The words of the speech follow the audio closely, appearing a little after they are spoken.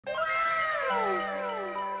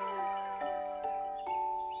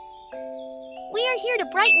are here to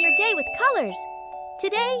brighten your day with colors.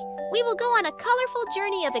 Today, we will go on a colorful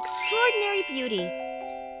journey of extraordinary beauty.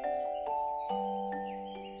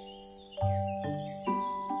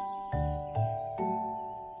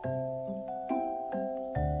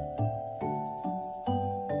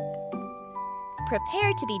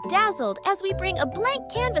 Prepare to be dazzled as we bring a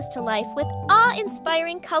blank canvas to life with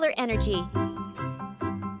awe-inspiring color energy.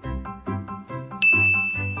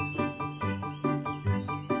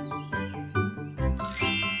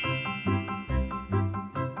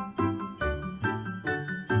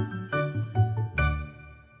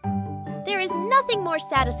 There is nothing more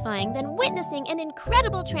satisfying than witnessing an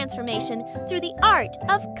incredible transformation through the art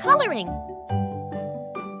of coloring.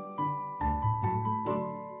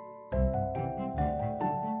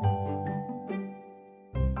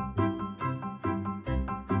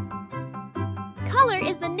 Color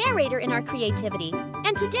is the narrator in our creativity,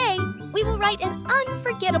 and today we will write an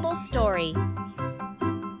unforgettable story.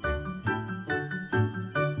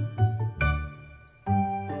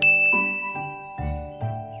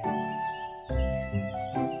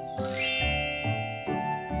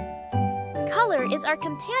 Color is our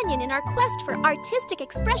companion in our quest for artistic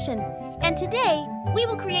expression, and today we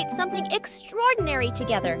will create something extraordinary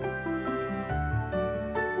together.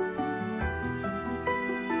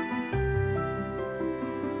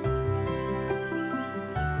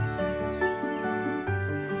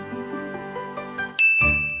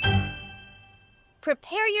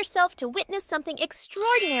 Prepare yourself to witness something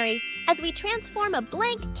extraordinary as we transform a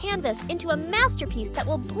blank canvas into a masterpiece that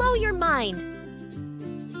will blow your mind.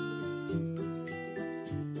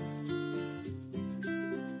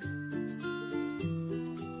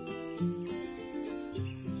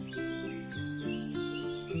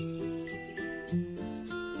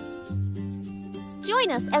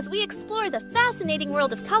 Join us as we explore the fascinating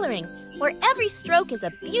world of coloring, where every stroke is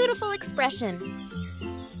a beautiful expression.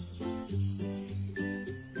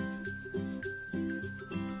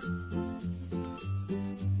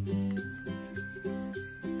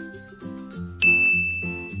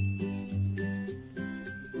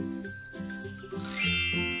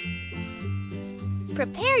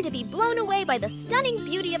 Prepare to be blown away by the stunning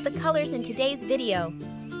beauty of the colors in today's video.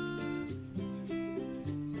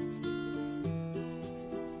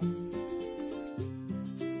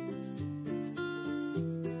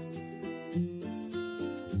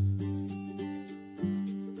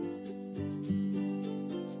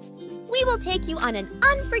 We will take you on an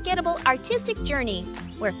unforgettable artistic journey,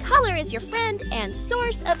 where color is your friend and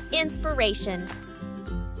source of inspiration.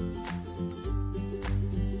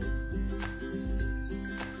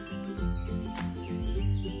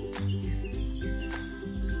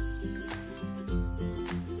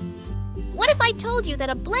 What if I told you that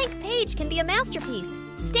a blank page can be a masterpiece?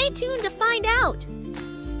 Stay tuned to find out!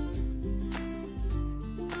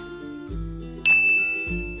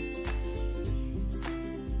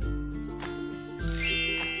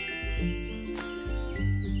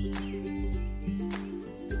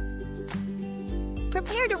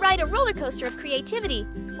 Prepare to ride a roller coaster of creativity,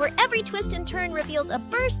 where every twist and turn reveals a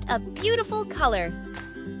burst of beautiful color.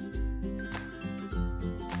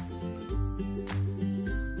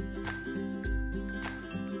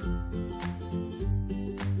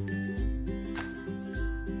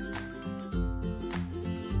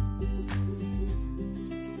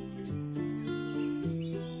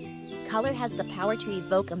 Color has the power to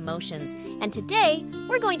evoke emotions, and today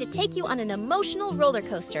we're going to take you on an emotional roller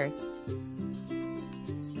coaster.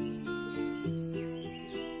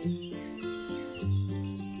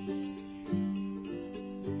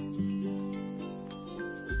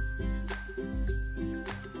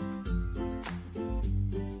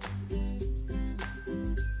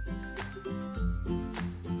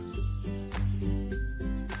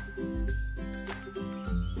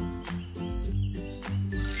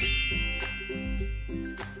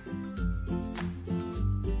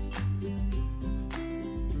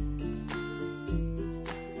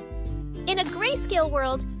 In a grayscale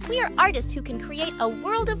world, we are artists who can create a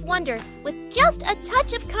world of wonder with just a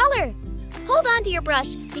touch of color. Hold on to your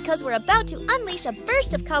brush, because we're about to unleash a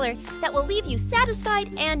burst of color that will leave you satisfied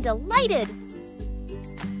and delighted.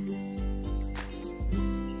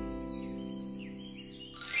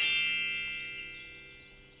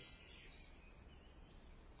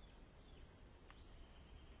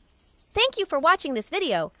 Thank you for watching this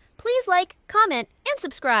video. Please like, comment, and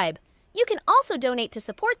subscribe. You can also donate to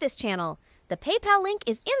support this channel. The PayPal link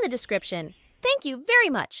is in the description. Thank you very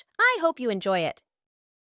much. I hope you enjoy it.